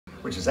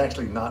which is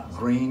actually not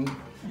green.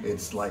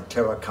 It's like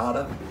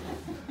terracotta.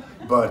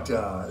 But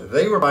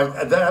they were I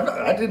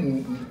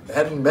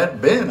hadn't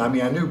met Ben. I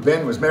mean, I knew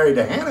Ben was married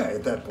to Hannah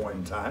at that point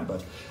in time,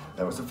 but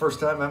that was the first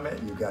time I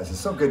met you guys. It's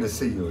so good to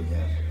see you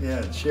again.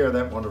 Yeah, and share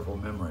that wonderful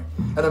memory.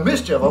 And I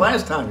missed you the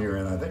last time you were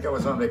in. I think I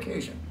was on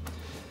vacation.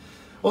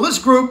 Well, this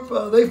group,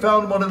 they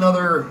found one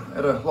another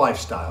at a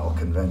lifestyle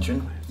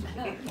convention.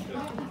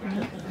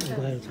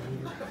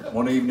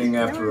 One evening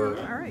after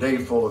a day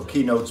full of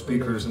keynote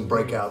speakers and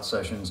breakout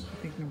sessions,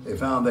 they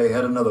found they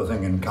had another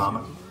thing in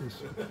common: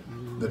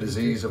 the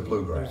disease of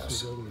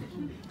bluegrass.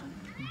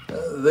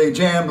 They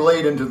jammed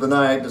late into the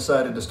night,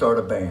 decided to start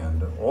a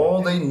band.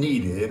 All they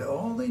needed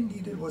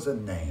was a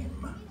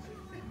name.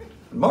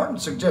 And Martin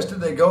suggested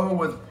they go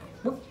with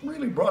what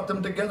really brought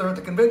them together at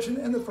the convention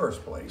in the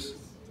first place.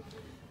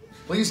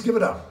 Please give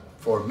it up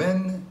for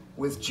Men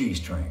with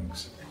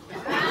G-Strings.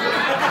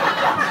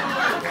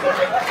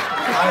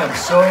 I am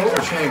so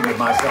ashamed of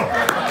myself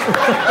right now.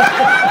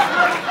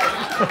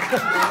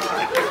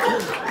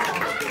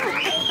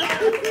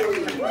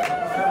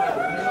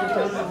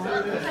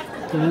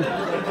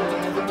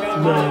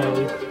 No,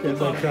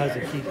 everybody tries to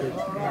keep it.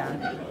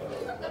 Yeah.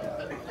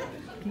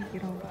 Can't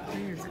get all the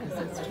players because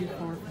it's too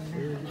far from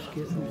there. Just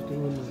get who's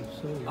doing the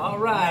song. All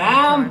right,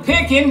 I'm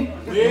picking.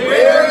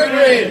 We're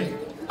green.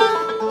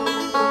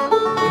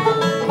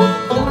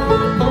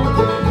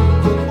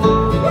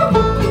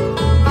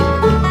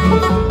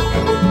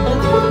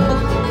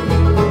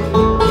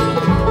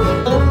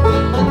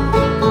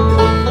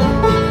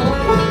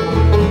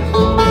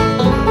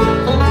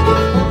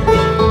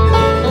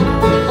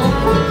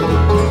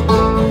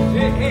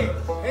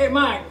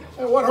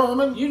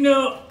 You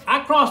know, I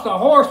crossed a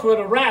horse with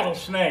a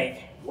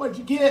rattlesnake. What'd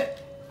you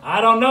get?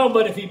 I don't know,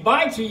 but if he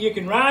bites you, you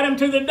can ride him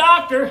to the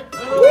doctor.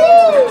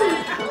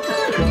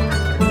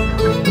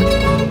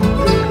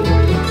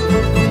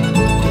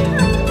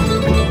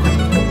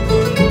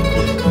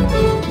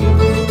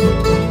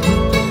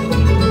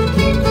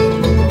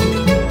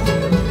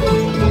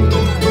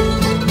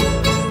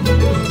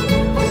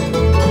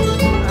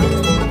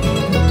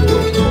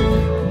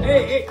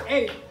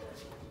 Hey,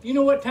 you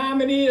know what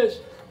time it is?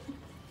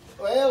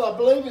 Well, I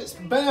believe it's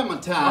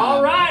Bama time.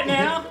 All right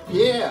now.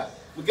 Yeah.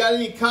 We got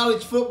any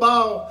college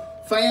football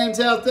fans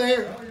out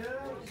there?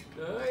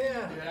 Oh,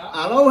 yeah.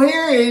 I don't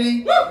hear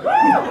any.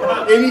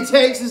 Any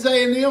Texas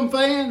A&M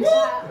fans?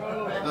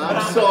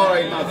 I'm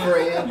sorry, my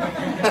friend.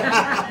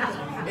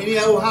 Any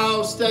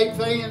Ohio State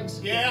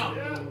fans? Yeah.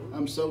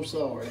 I'm so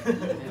sorry.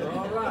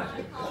 All right.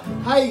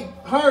 Hey,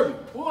 Herbert.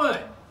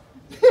 What?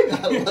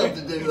 I love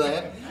to do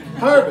that.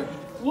 Herbert.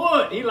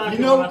 Wood. He likes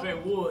You know- when I say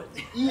wood.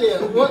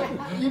 Yeah,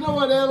 you know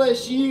what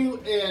LSU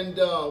and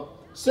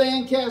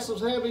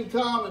Sandcastles have in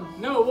common?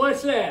 No,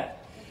 what's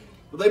that?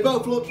 Well, they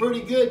both look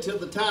pretty good till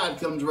the tide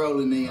comes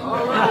rolling in.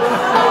 All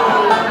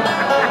right.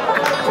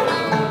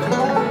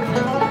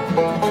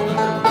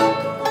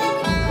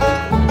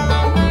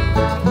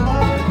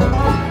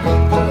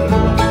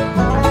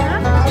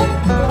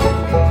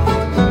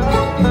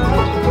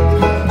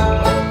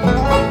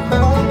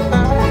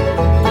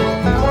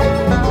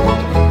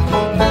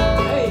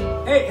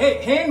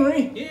 Hey,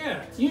 Henry.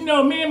 Yeah. You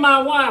know, me and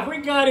my wife, we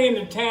got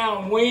into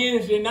town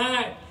Wednesday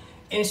night,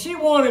 and she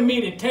wanted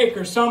me to take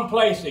her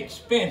someplace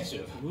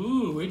expensive.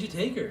 Ooh, where'd you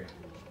take her?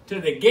 To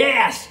the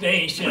gas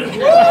station. Going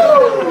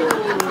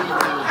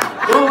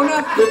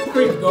up Grip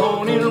Creek,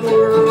 going in the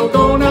world.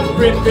 Going up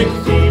Grip Creek,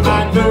 see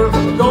my girl.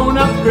 Going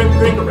up Grip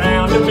Creek,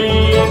 around the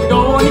bend.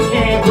 Going to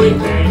camp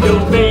with Daniel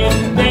Ben.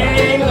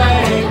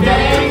 Dang-a-lang,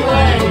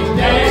 dang-a-lang,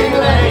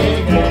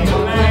 dang-a-lang,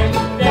 dang-a-lang,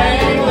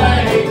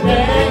 dang-a-lang,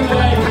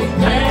 dang-a-lang,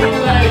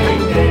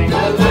 dang-a-lang,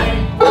 dang-a-lang.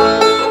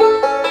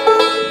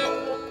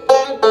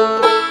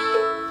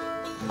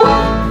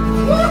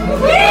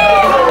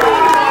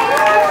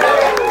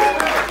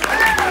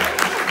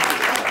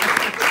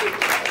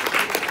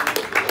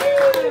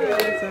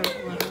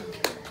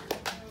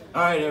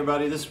 All right,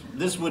 everybody,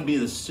 this would be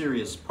the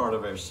serious part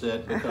of our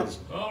set because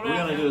we're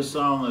going to do a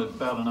song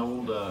about an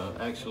old,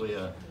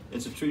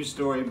 it's a true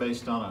story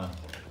based on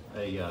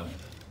a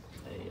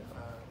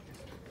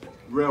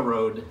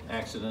railroad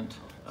accident.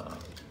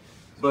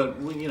 But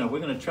we're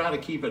going to try to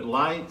keep it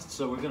light,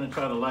 so we're going to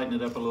try to lighten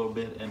it up a little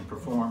bit and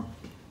perform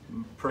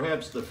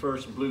perhaps the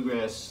first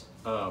bluegrass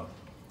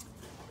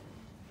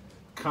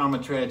comma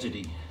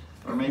tragedy,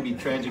 or maybe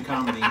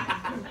tragicomedy.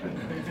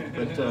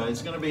 But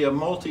it's going to be a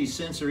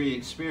multi-sensory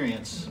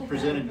experience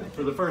presented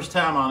for the first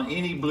time on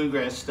any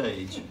bluegrass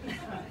stage.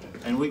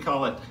 And we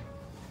call it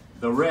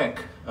The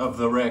Wreck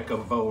of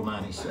Old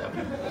 97.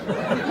 You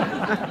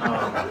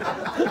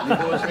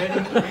boys ready?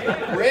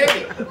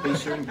 Ready. Be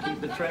sure and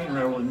keep the train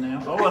rolling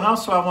now. Oh, and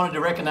also I wanted to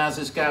recognize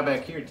this guy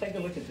back here. Take a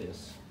look at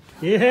this.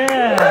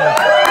 Yeah.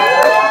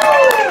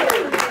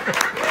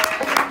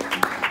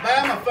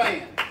 Bama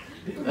fan.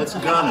 That's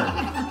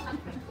Gunner.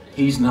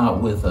 He's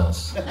not with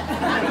us. All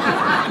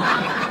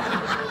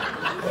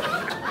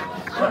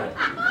right.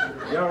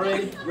 Y'all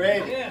ready?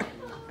 Ready. Yeah.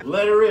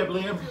 Let her rip,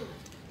 Liam.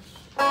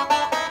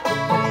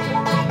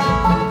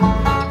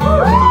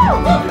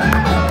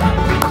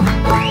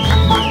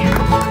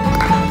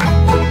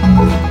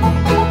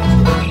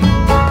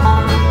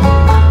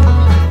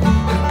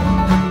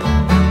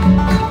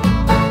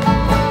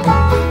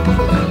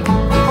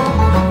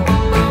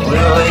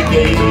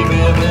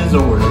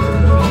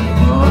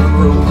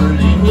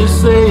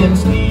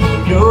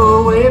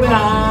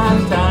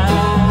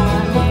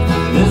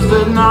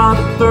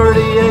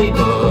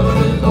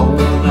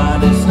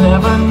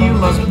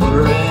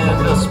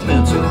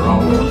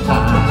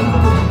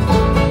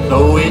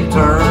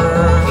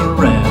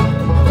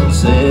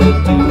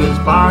 to his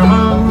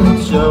fireman,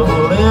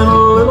 shoveling a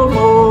little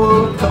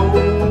more coal.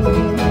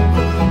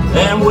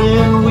 And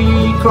when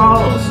we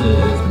cross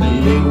this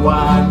big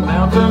white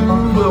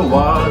mountain, we'll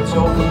watch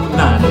old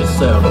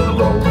 97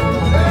 roll.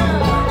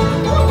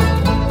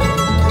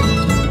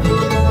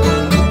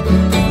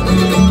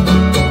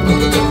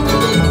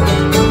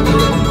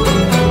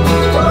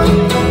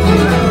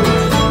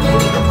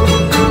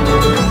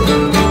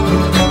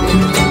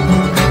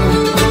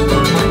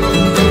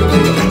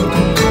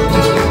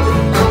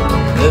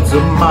 It's a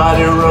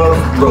mighty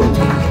rough road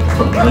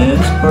from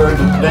Lynchburg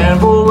to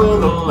Danville,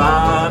 with a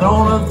line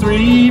on a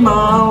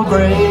 3-mile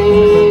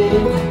grade.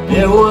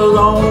 It was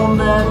on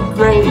that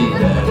grade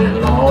that he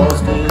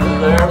lost his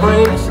air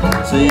brakes.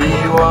 See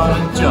what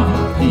a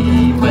jump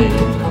he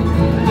made.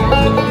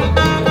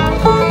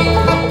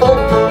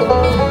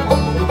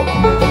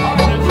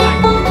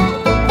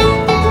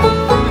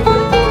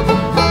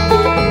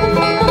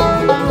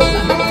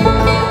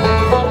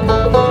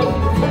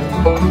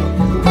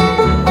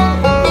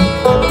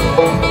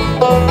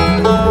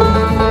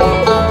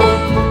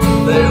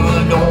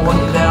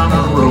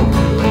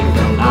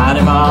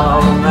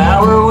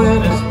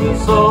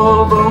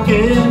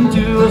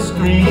 Into a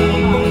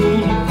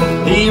scream.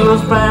 He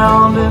was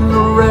found in the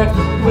wreck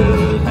with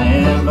his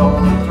hand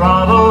on the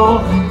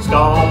throttle,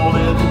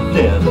 scalded to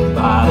death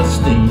by the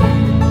steam.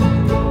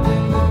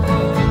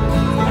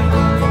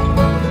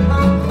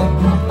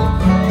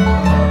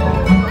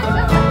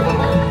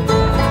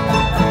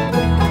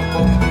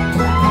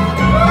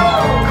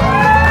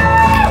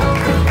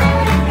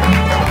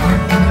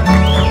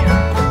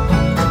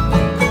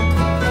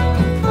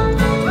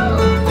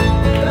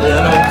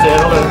 Then a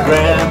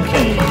telegram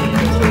came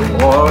to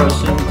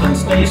Washington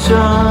Station,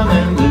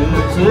 and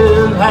this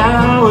is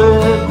how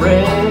it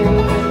read.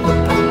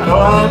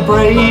 Oh, that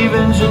brave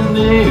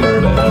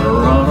engineer that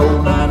run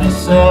old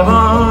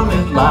 97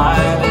 is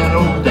lying in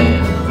old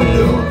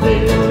Danville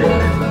dead.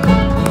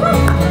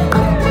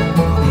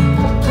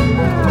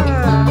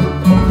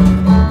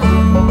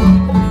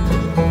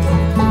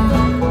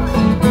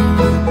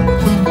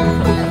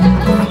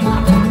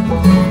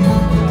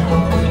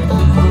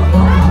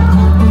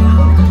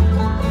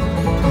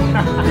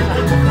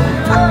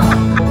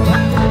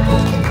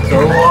 So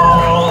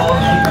all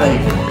you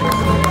ladies,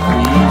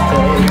 please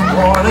take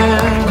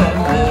warning, and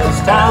this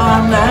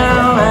time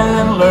now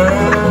and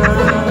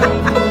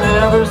learn.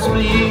 Never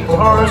speak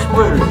harsh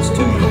words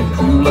to your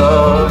true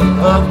love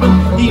husband.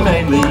 He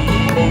may leave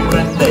you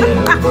and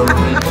never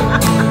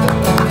return.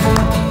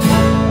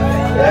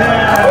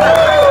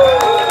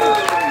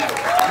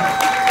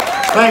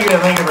 Thank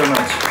you very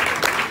much.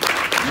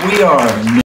 We are